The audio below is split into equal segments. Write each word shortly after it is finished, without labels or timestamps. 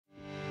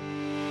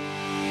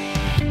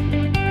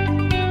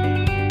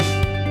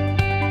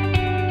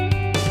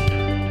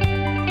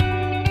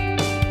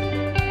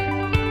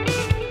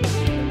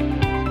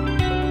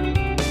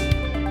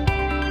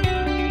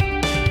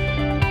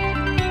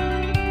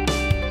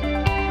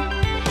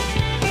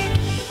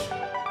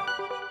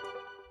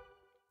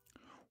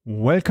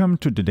Welcome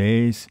to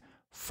today's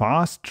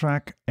Fast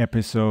Track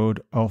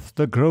episode of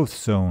The Growth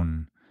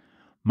Zone.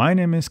 My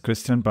name is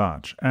Christian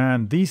Bartsch,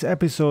 and these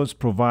episodes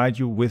provide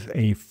you with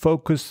a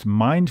focused,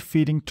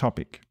 mind-feeding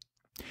topic.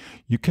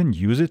 You can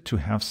use it to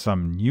have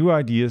some new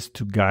ideas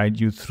to guide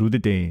you through the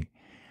day.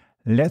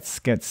 Let's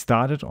get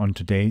started on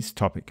today's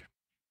topic.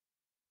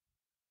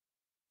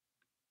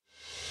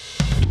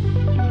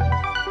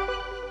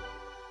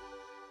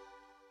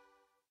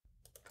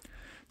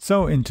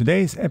 So in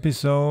today's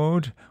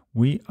episode,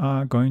 we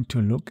are going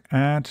to look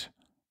at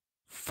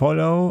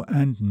follow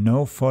and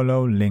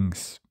no-follow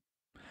links.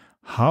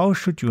 How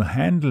should you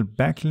handle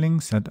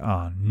backlinks that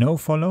are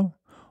no-follow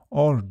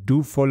or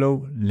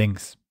do-follow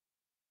links?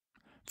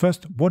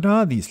 First, what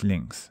are these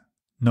links?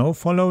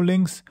 No-follow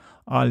links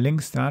are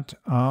links that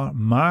are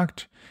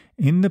marked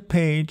in the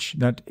page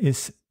that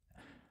is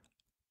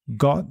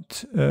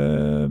got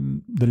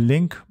the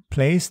link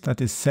placed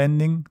that is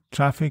sending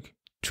traffic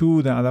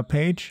to the other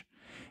page.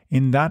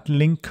 In that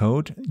link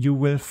code, you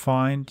will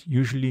find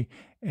usually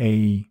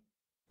a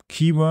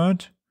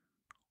keyword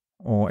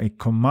or a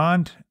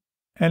command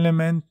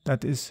element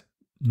that is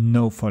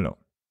no follow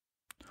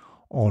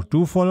or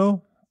do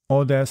follow,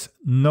 or there's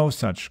no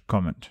such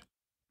comment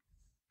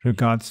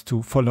regards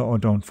to follow or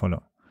don't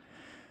follow.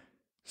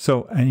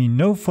 So any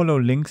no follow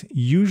links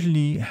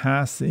usually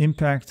has the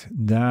impact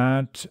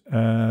that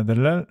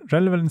the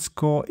relevance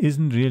score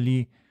isn't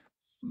really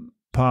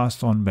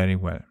passed on very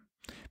well.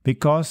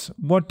 Because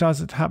what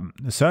does it happen?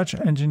 The search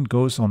engine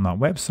goes on our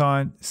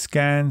website,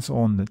 scans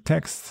on the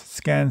text,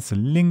 scans the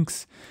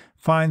links,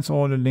 finds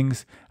all the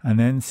links, and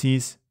then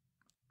sees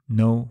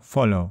no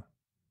follow.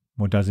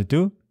 What does it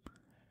do?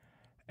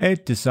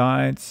 It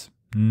decides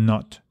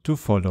not to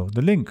follow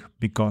the link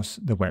because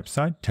the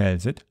website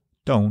tells it,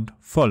 don't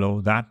follow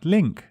that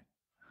link.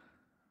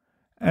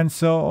 And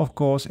so, of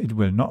course, it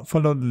will not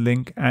follow the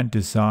link and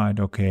decide,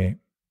 okay,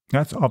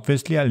 that's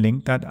obviously a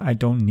link that I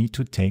don't need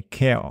to take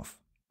care of.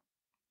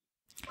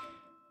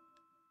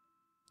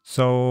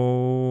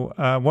 So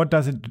what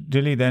does it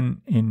really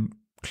then in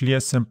clear,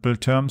 simple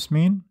terms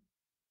mean?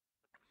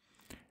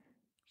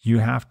 You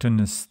have to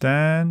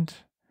understand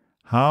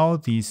how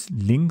these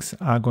links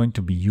are going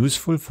to be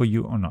useful for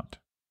you or not.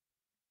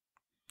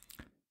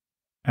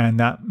 And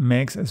that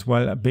makes as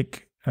well a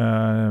big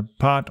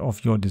part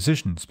of your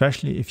decision,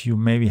 especially if you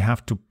maybe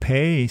have to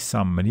pay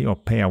somebody or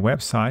pay a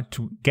website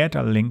to get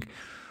a link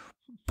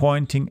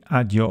pointing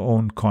at your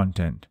own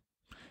content.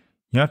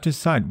 You have to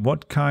decide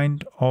what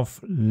kind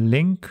of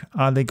link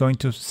are they going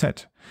to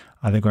set.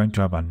 Are they going to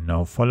have a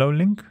no-follow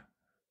link?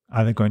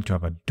 Are they going to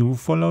have a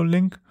do-follow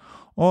link?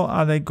 Or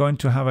are they going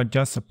to have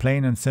just a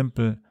plain and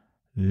simple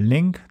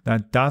link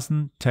that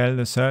doesn't tell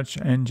the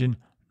search engine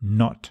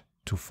not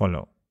to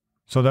follow?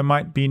 So there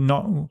might be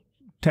no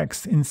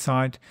text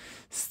inside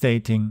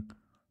stating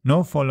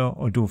no follow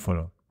or do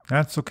follow.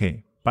 That's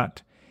okay.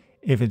 But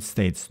if it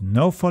states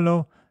no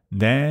follow,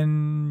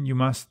 then you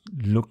must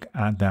look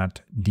at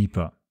that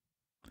deeper.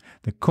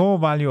 The core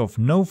value of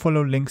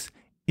no-follow links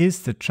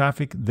is the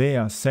traffic they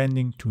are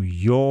sending to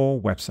your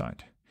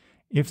website.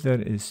 If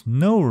there is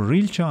no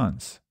real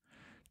chance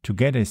to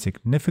get a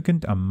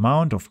significant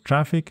amount of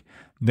traffic,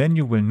 then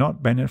you will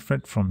not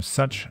benefit from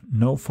such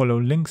no-follow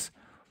links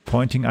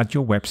pointing at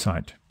your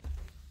website.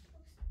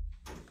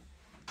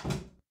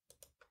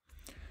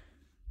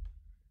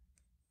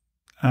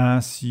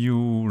 As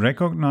you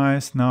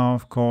recognize now,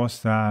 of course,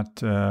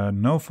 that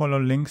no-follow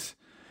links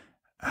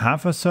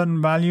have a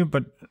certain value,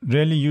 but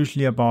really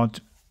usually about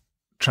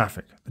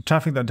traffic, the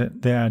traffic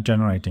that they are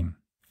generating.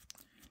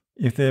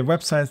 If their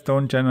websites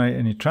don't generate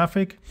any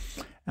traffic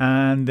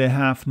and they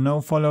have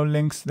no follow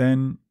links,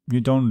 then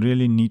you don't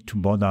really need to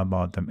bother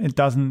about them. It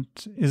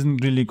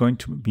isn't really going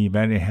to be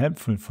very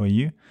helpful for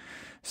you,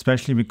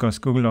 especially because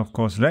Google, of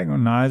course,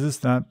 recognizes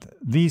that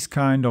these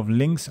kind of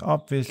links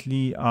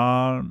obviously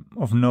are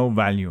of no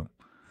value,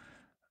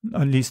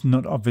 at least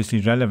not obviously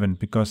relevant,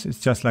 because it's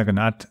just like an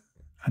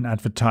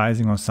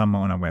advertising or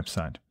somewhere on a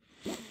website.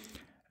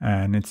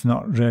 And it's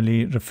not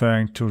really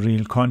referring to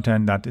real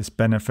content that is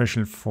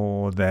beneficial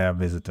for their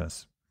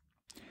visitors.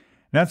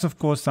 That's, of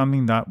course,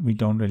 something that we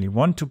don't really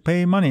want to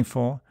pay money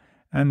for,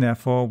 and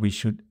therefore we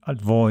should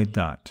avoid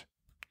that.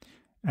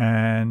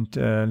 And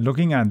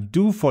looking at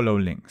do-follow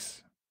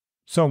links.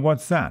 So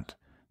what's that?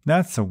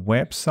 That's a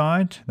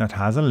website that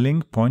has a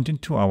link pointing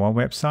to our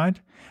website,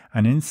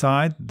 and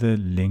inside the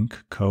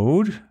link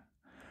code,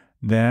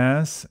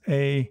 there's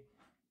a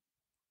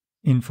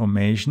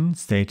information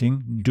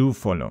stating do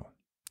follow,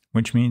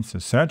 which means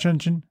the search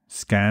engine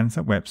scans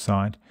a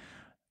website,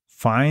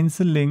 finds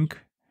a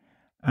link,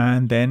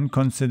 and then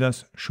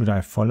considers, should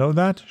I follow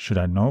that? Should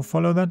I not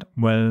follow that?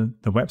 Well,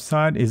 the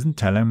website isn't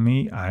telling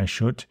me I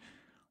should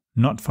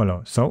not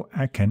follow, so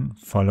I can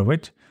follow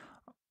it.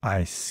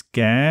 I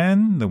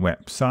scan the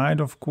website,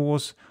 of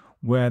course,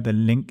 where the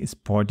link is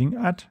pointing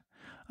at,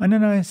 and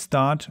then I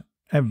start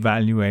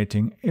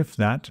evaluating if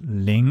that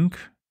link,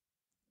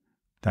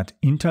 that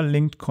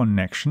interlinked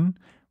connection,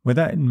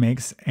 whether it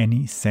makes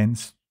any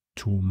sense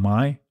to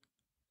my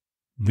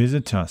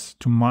visitors,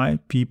 to my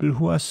people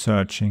who are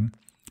searching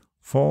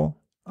for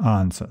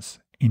answers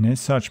in a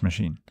search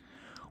machine.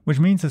 Which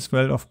means as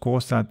well, of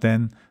course, that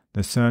then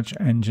the search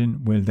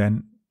engine will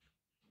then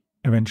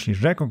eventually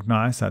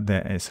recognize that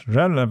there is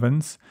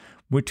relevance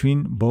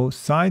between both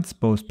sites,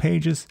 both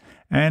pages,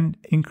 and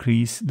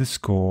increase the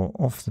score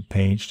of the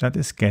page that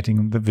is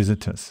getting the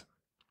visitors.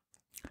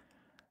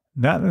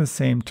 That at the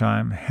same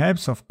time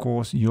helps, of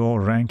course,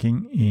 your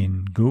ranking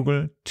in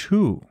Google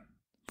too,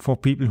 for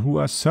people who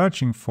are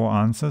searching for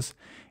answers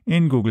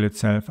in Google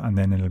itself, and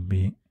then it'll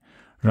be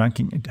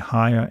ranking it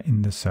higher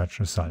in the search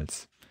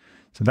results.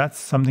 So that's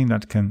something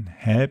that can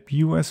help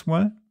you as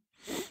well.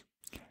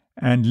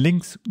 And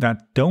links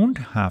that don't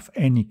have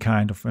any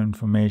kind of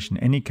information,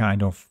 any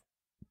kind of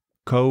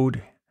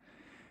code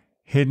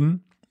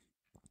hidden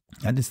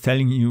that is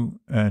telling you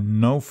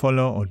no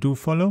follow or do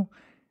follow,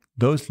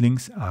 those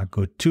links are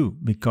good too,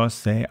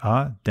 because they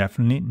are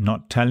definitely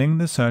not telling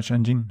the search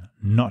engine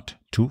not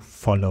to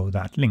follow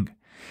that link.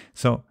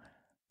 So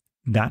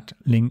that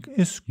link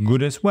is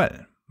good as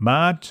well.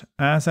 But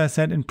as I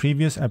said in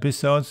previous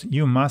episodes,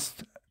 you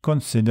must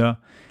consider,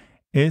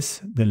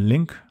 is the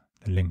link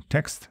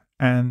text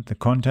and the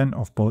content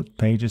of both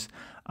pages,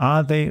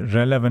 are they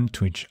relevant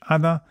to each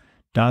other?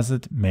 Does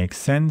it make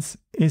sense?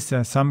 Is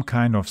there some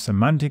kind of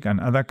semantic and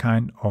other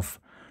kind of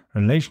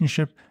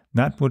relationship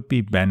that would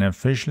be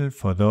beneficial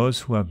for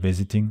those who are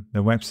visiting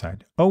the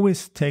website?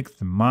 Always take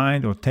the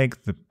mind or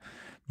take the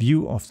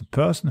view of the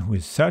person who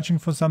is searching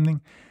for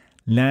something,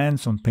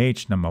 lands on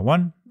page number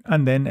 1,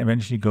 and then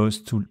eventually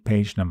goes to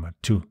page number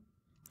 2.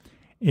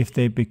 If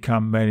they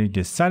become very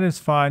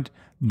dissatisfied,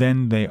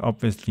 then they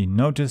obviously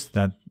notice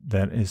that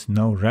there is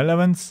no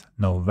relevance,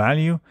 no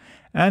value,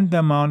 and the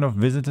amount of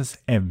visitors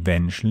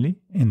eventually,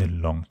 in the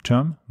long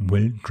term,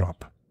 will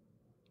drop.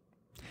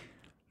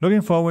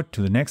 Looking forward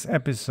to the next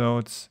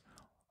episodes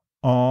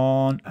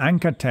on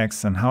anchor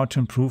texts and how to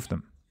improve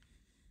them.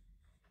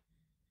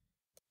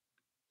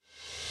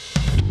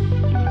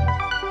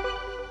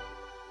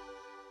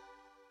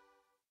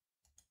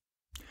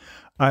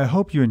 I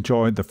hope you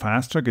enjoyed the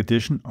fast track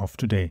edition of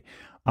today.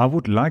 I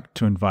would like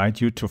to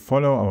invite you to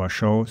follow our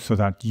show so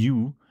that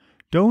you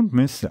don't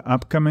miss the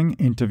upcoming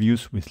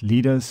interviews with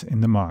leaders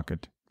in the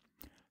market.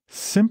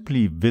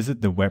 Simply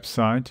visit the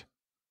website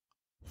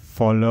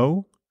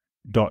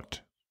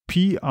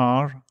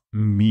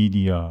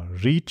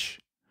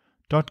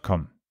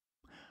follow.prmediareach.com.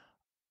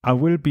 I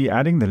will be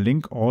adding the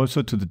link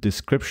also to the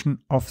description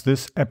of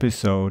this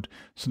episode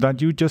so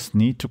that you just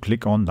need to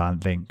click on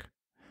that link.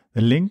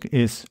 The link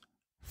is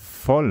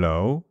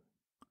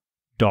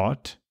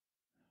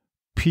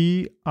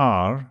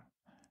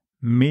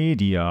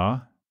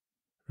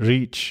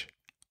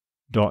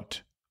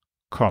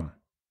follow.prmediareach.com.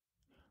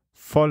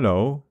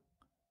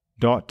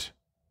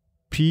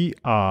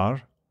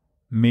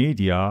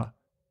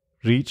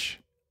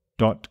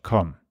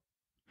 follow.prmediareach.com.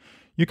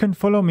 You can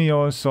follow me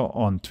also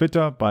on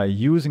Twitter by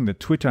using the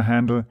Twitter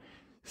handle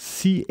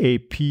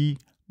CAPBarch.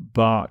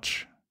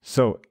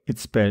 So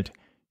it's spelled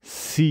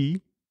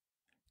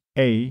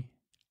CAPBARTSCH.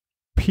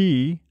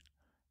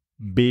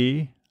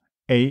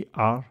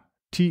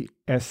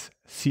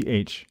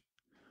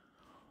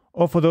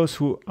 Or for those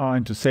who are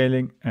into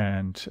sailing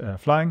and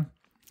flying,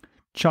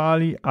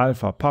 Charlie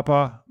Alpha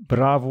Papa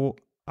Bravo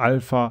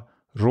Alpha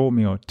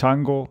Romeo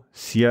Tango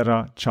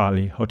Sierra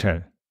Charlie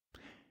Hotel.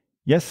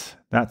 Yes,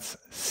 that's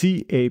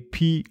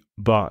CAP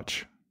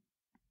Barge.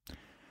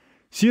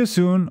 See you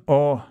soon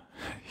or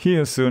hear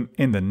you soon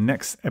in the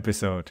next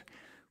episode.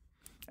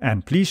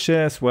 And please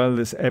share as well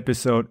this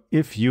episode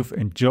if you've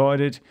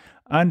enjoyed it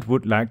and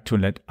would like to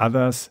let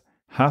others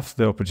have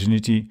the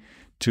opportunity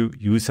to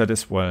use it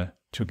as well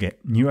to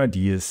get new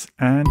ideas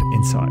and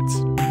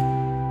insights.